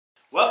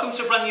Welcome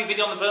to a brand new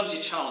video on the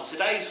BIRMZE channel.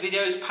 Today's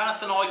video is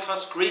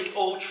Panathinaikos Greek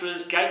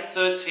Ultras Gate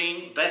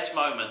 13 Best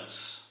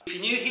Moments. If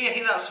you're new here,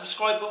 hit that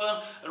subscribe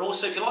button, and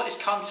also if you like this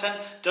content,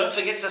 don't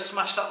forget to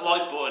smash that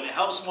like button. It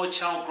helps my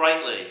channel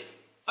greatly.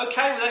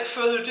 Okay, without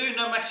further ado,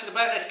 no messing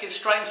about, let's get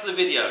straight into the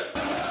video.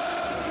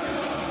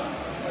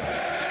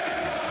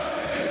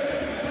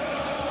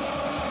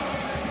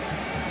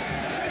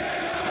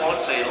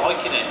 Quality,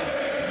 liking it.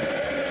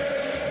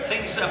 I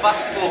think it's a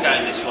basketball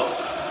game, this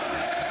one.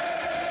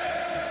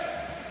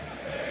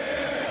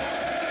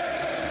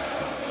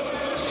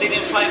 See the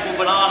inflatable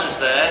bananas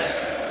there.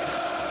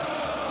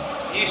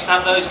 Used to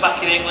have those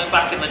back in England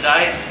back in the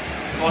day.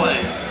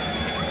 Quality.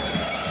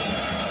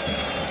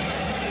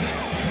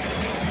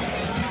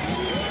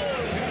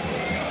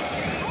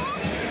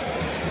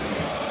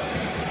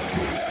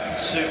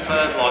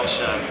 Superb light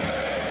show.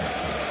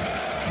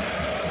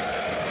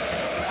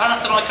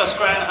 Panathinaikos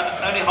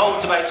ground only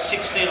holds about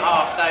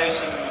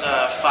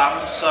 16,500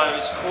 fans, so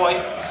it's quite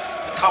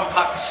a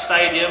compact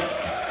stadium.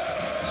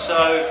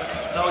 So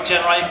that will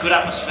generate a good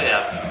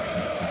atmosphere.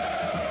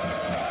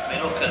 I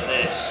mean, look at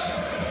this.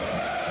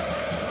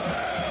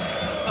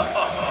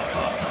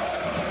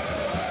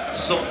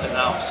 Something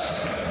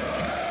else.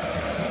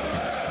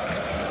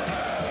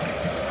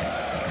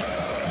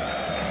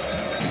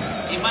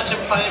 Imagine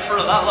playing in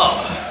front of that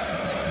lot.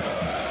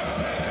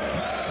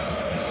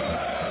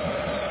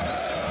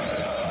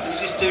 Who's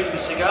this dude with the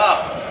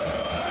cigar?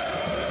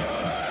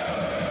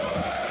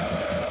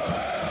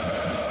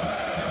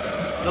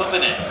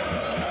 Loving it.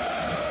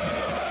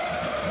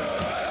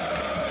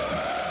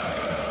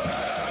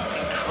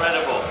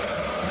 Incredible.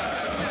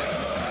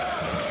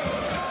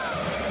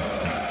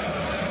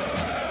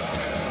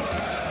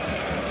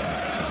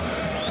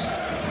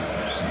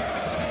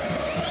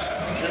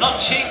 They're not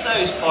cheap,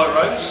 those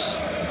pyros.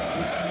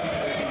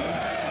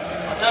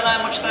 I don't know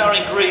how much they are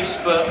in Greece,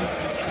 but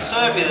in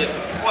Serbia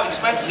they're quite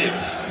expensive.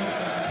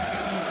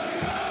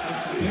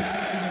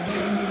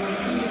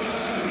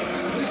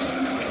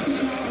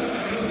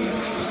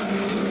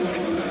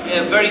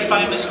 Yeah, very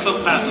famous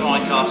club,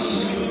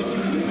 Panathinaikos.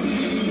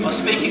 I was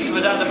speaking to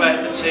my dad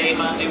about the team,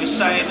 and he was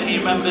saying that he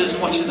remembers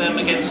watching them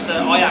against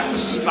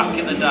Ajax back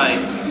in the day.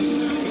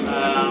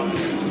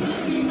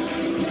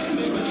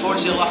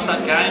 Unfortunately, I lost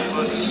that game,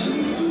 but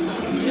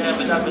yeah,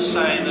 my dad was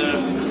saying they're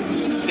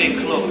a big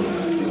club.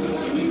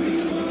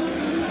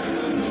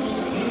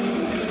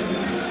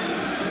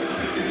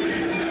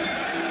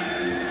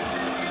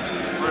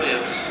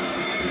 Brilliant.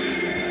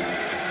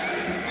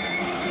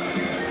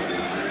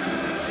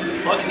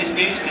 Liking this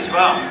music as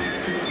well.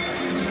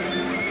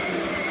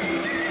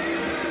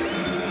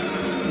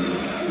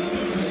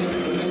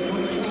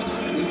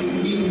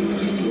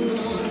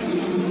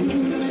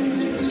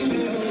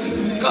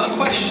 Got a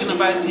question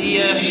about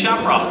the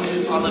shamrock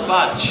on the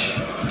badge.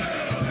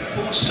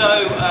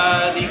 Also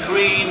the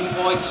green,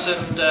 white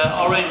and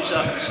orange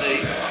I can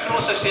see. I can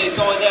also see a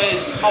guy there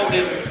is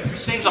holding,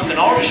 seems like an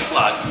Irish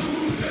flag.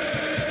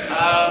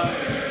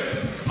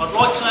 I'd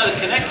like to know the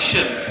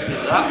connection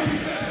with that.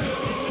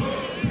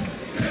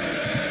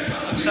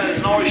 Like I say, there's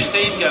an Irish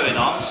theme going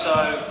on, so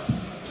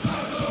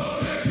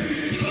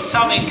if you can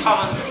tell me in the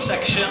comment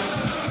section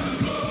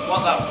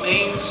what that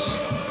means,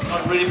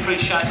 I'd really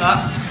appreciate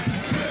that.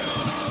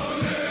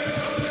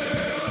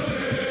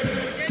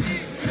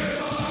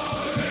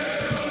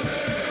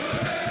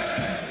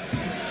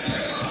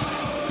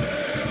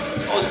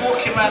 I was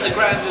walking around the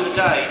ground the other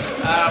day.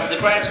 The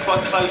ground's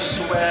quite close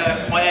to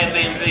where my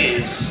Airbnb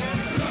is,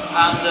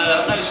 and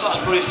I noticed a lot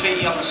of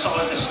graffiti on the side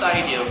of the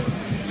stadium.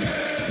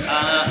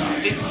 I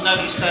did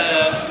notice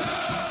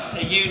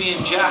a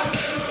Union Jack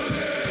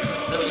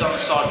that was on the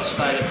side of the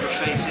stadium,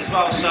 graffiti as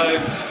well. So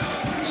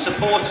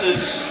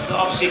supporters that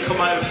obviously come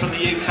over from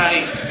the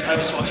UK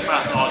over to watch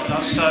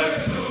Panathinaikos,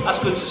 so that's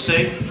good to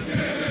see.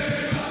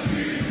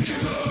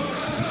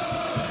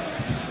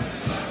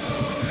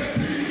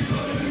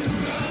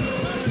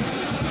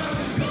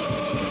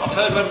 I've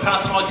heard when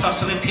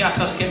Panathinaikos and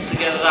Olympiacos get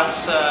together,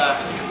 that's a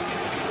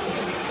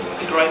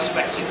great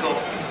spectacle.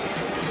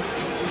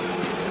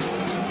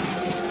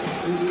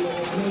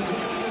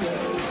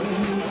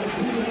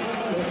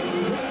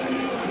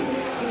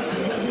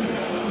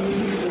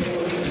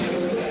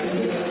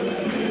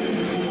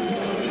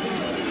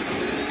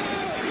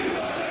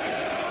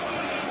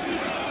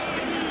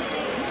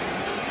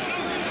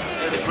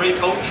 Yeah, the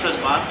Greek Ultras,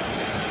 man.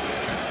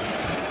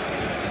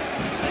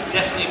 They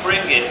definitely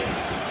bring it.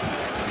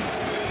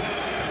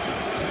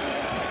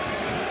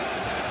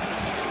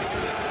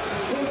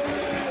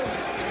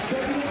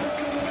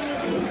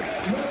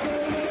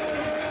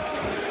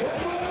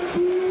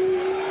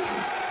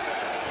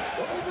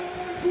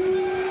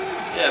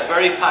 Yeah,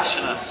 very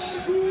passionate.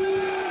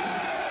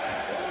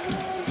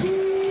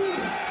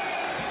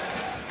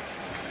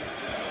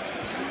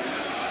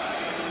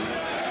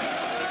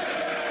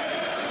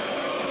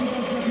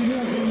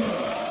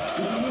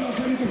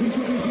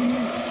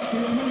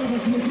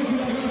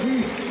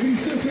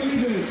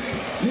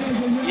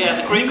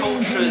 Yeah, the Greek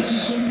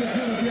Ultras,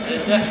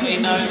 they're definitely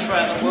known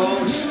throughout the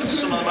world as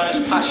some of the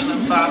most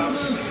passionate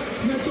fans.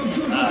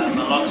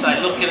 like I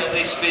say, looking at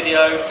this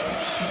video,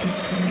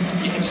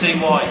 you can see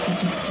why.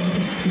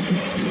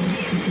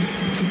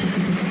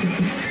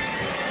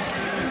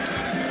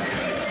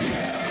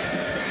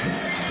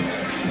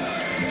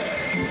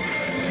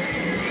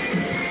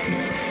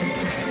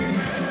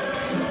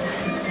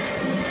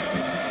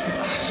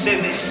 I've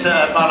seen this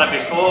banner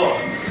before.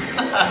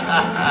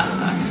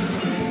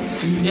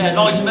 Yeah,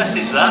 nice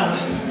message that.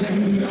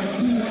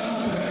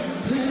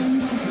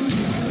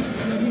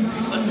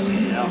 Let's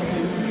see how.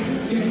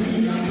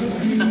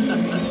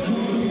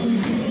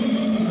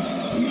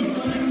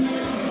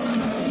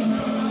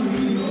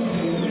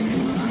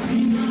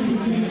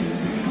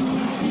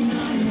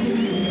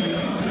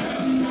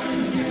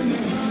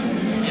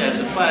 Yeah, as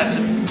a player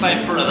to play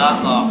in front of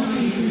that lot,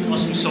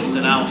 must be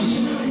something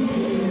else.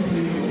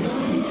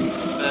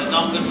 But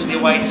not good for the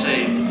away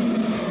team.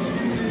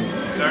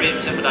 Very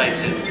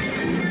intimidating.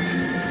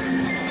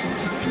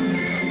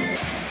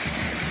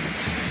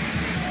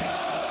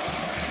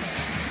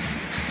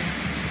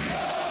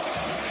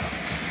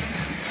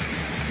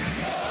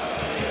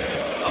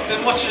 I've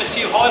been watching a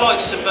few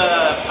highlights of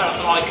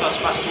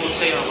Panathinaikos basketball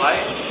team of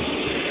late.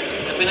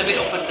 They've been a bit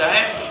up and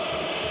down.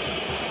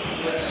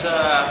 But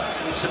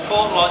with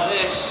support like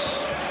this,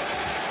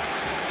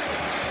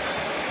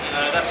 you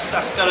know, that's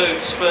got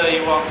to spur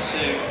you on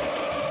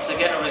to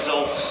get a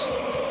result.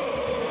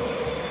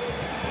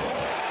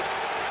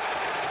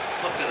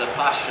 Look at the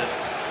passion.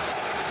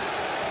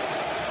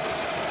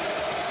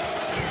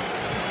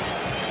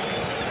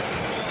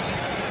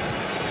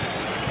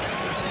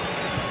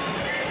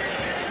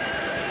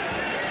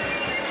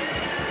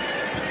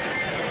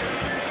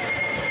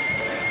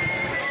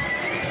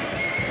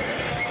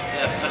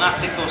 Yeah,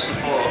 fanatical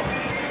support.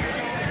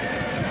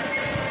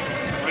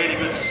 Really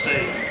good to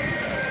see.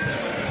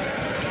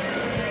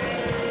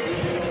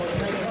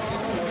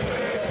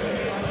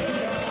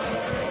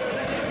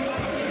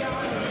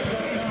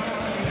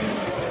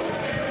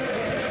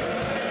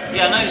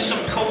 Yeah, I noticed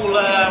some cool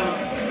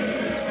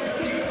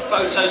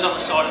photos on the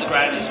side of the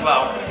ground as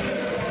well.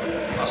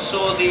 I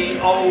saw the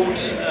old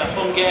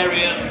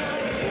Hungarian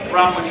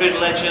Real Madrid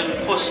legend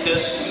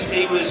Puskas.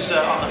 He was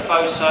on the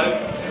photo.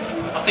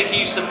 I think he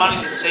used to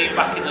manage the team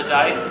back in the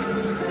day.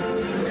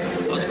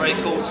 It was very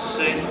cool to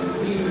see.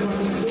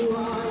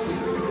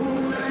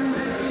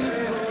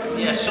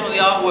 Yeah, some of the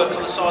artwork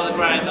on the side of the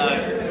ground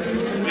though,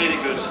 really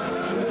good.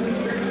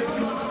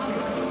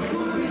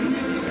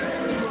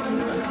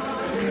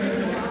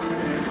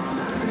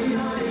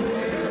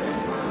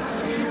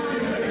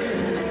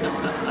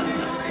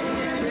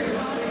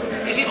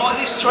 Is it like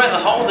this throughout the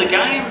whole of the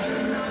game?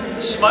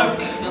 The smoke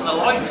and the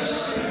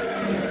lights?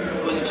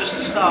 Or was it just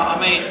the start?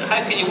 I mean,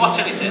 how can you watch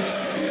anything?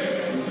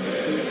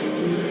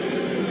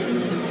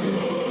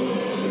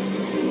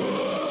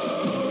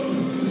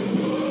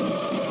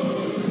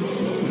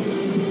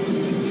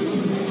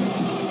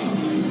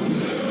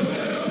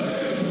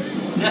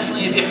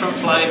 Definitely a different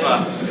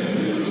flavour.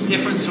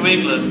 Different to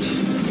England.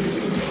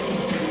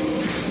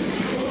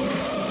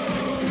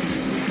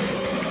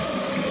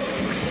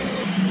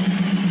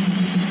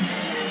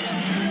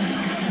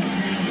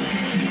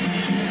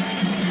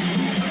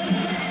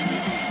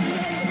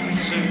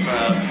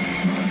 Superb.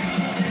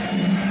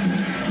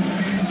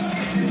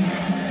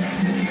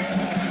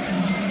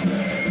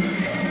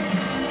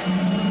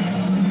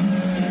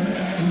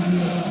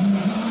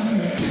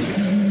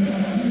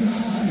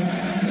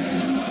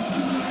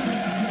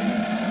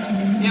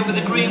 Yeah, with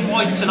the green,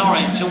 whites and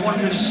orange, I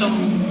wonder if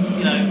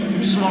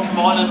someone from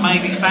Ireland may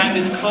be found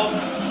in the club.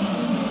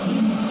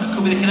 That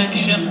could be the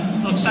connection.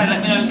 Like I say,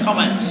 let me know in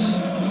comments.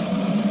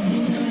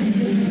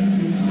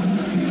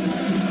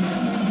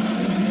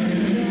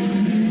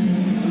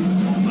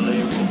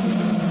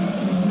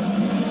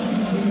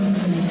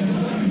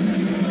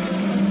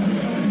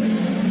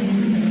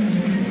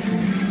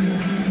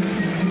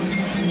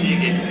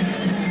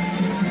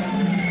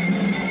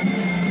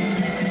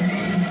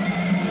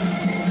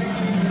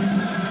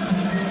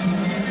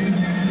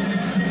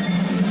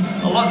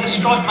 I like the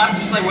striped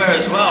mats they wear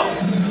as well.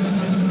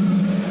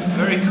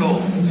 Very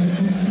cool.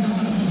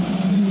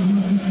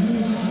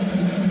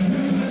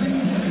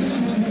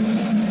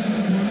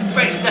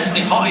 But it's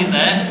definitely hot in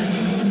there.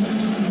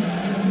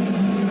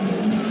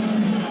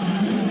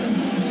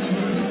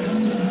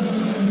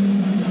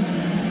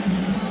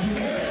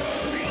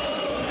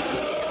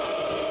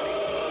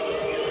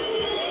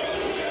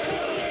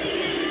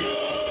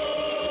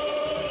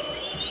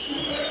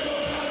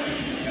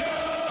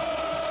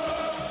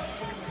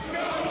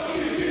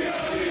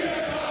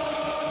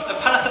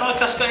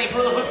 Panathinaikos got any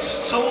brotherhoods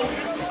at all?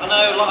 I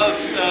know a lot of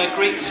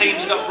Greek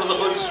teams have got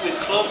brotherhoods with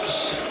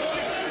clubs.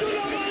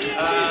 I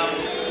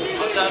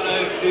don't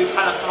know who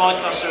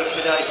Panathinaikos are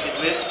affiliated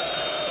with.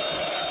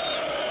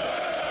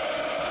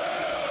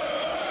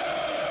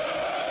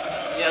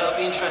 Yeah, that'll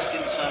be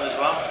interesting to know as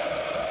well.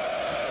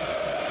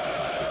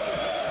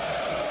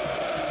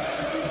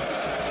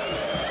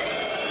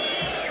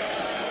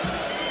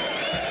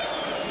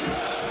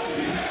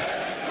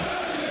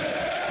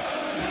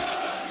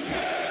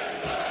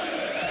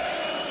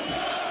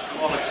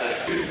 Quality.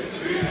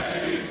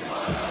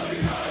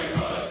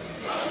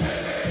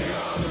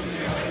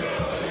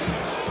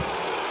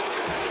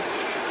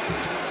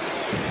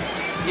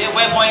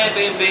 where my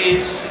Airbnb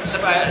is, it's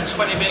about a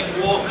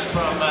 20-minute walk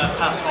from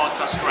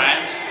Panathinaikos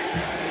ground,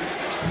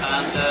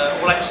 and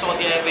all outside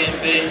the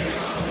Airbnb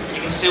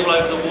you can see all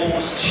over the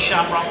walls there's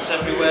shamrocks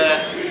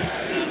everywhere,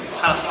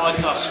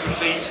 Panathinaikos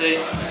graffiti.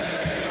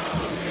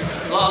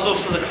 A lot of love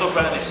for the club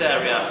around this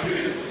area.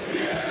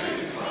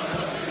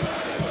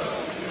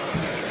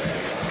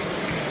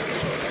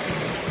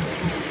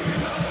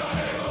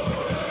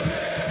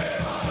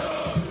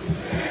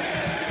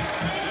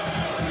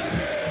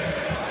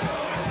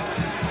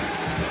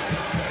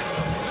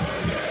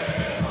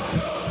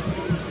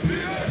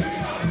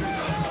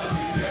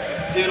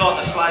 Do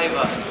like the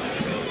flavour.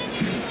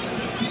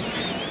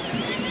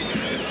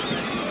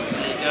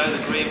 There you go,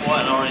 the green,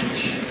 white and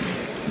orange.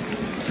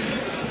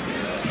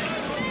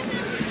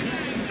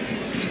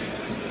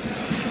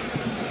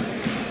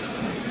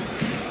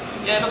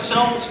 Yeah, it looks an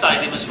old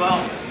stadium as well.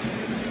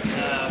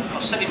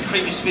 I've said in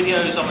previous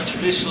videos I'm a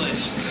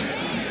traditionalist.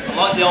 I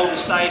like the older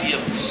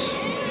stadiums.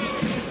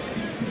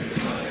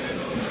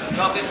 They've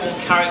got a bit more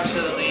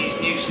character than these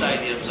new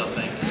stadiums, I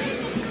think.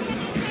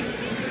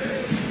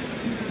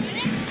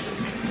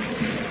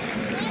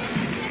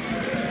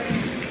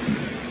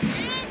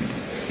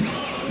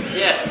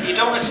 Yeah, you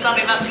don't want to stand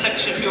in that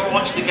section if you want to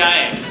watch the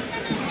game,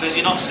 because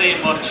you're not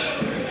seeing much.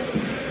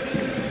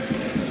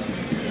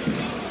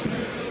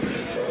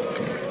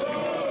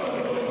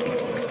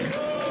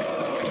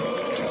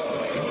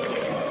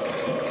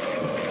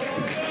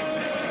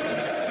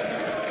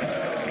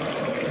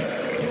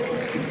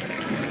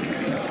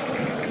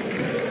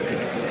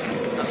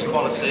 That's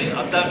quality.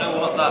 I don't know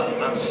what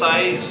that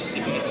says,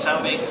 if you can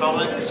tell me in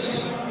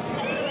comments.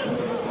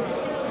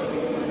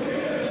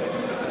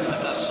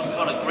 Some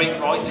kind of Greek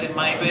writing,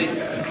 maybe.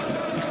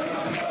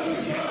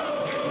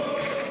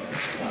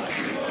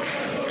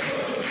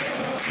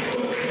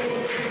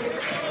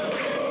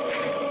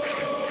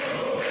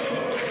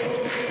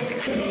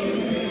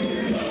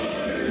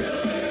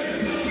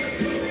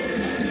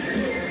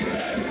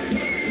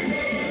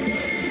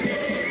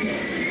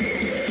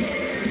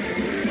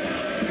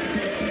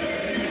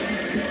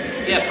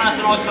 Yeah,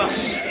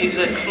 Panathinaikos is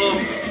a club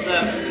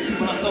that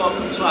when I thought I'd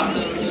come to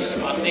Athens,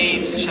 I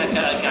need to check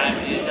out a game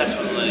here,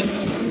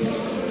 definitely.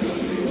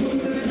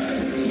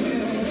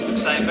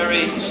 It's a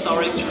very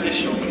historic,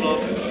 traditional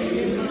club. I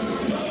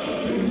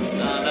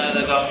know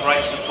they've got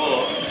great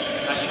support,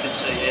 as you can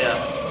see here.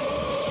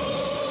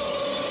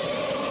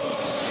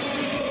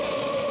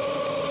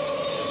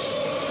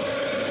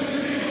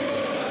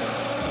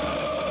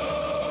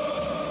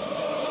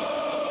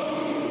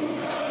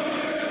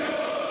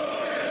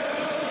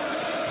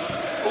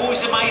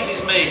 Always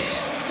amazes me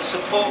the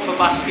support for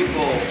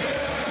basketball.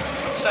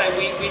 Like I say,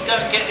 we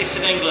don't get this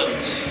in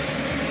England.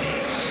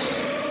 It's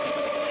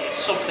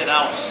something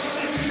else.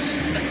 It's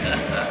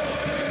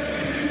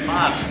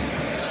mad.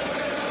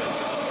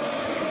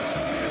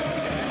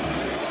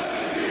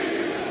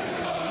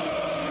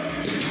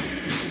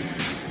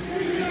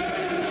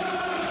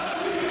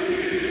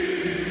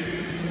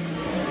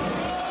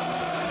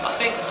 I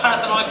think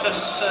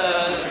Panathinaikos'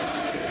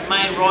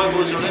 main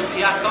rivals are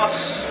Olympiacos.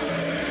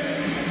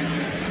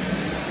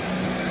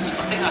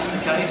 I think that's the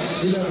case.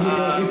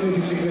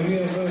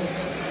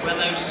 When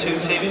those two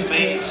teams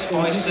meet, it's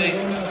spicy.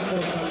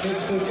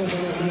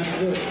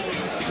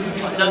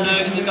 I don't know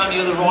if they've got any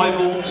other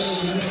rivals,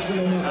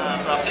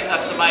 but I think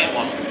that's the main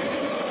one.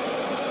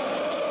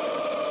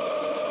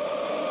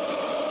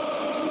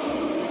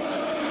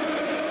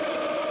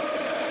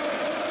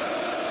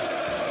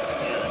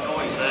 Yeah, the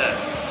noise there.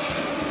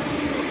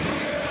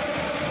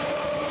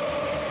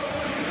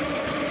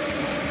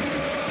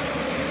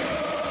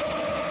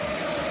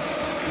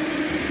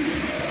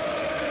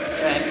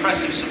 Yeah,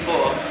 impressive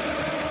support.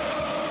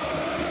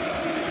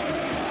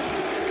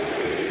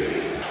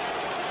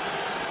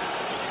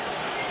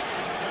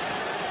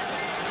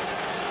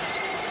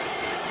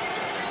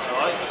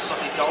 Alright, looks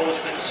like a goal's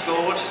been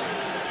scored.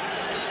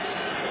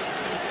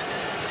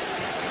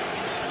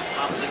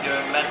 Fans are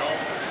going mental.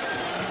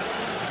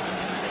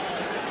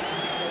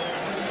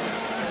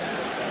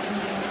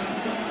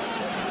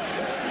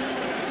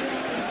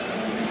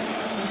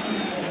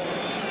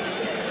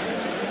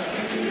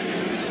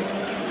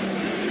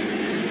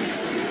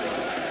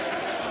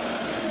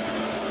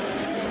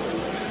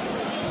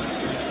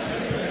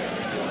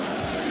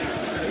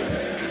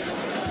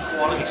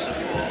 Quality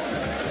support.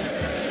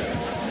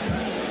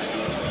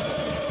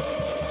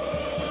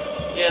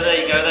 Yeah, there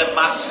you go, they're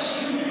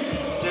masks.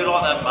 Do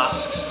like them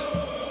masks.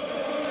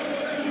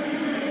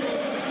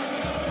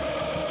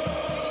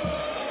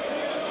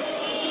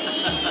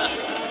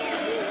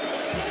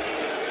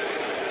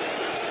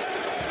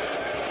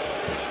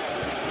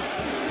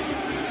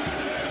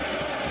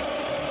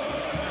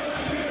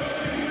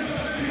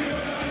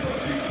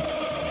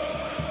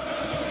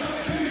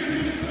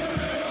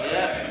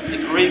 Yeah, the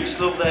Greeks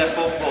love their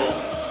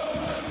football.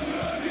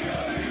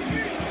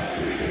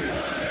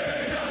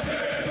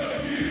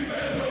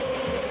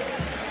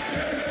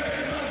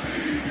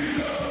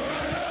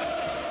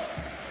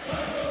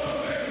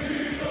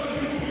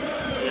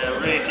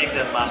 Really dig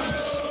their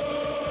masks.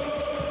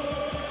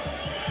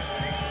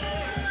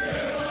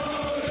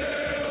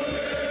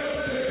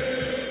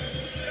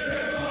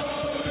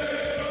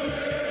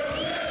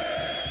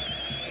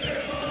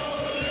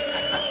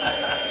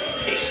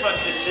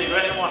 a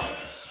cigarette, anyone?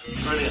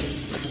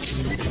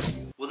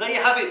 Brilliant. Well, there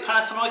you have it,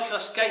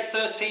 Panathinaikos Gate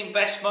 13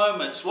 best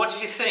moments. What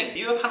did you think? Are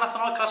you a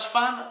Panathinaikos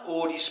fan,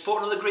 or do you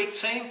support another Greek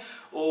team,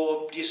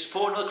 or do you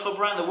support another club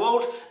around the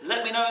world?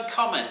 Let me know in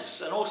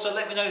comments, and also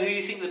let me know who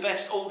you think the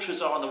best ultras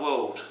are in the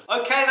world.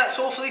 Okay, that's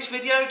all for this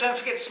video. Don't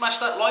forget to smash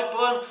that like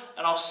button,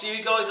 and I'll see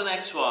you guys in the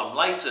next one.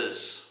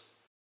 Laters.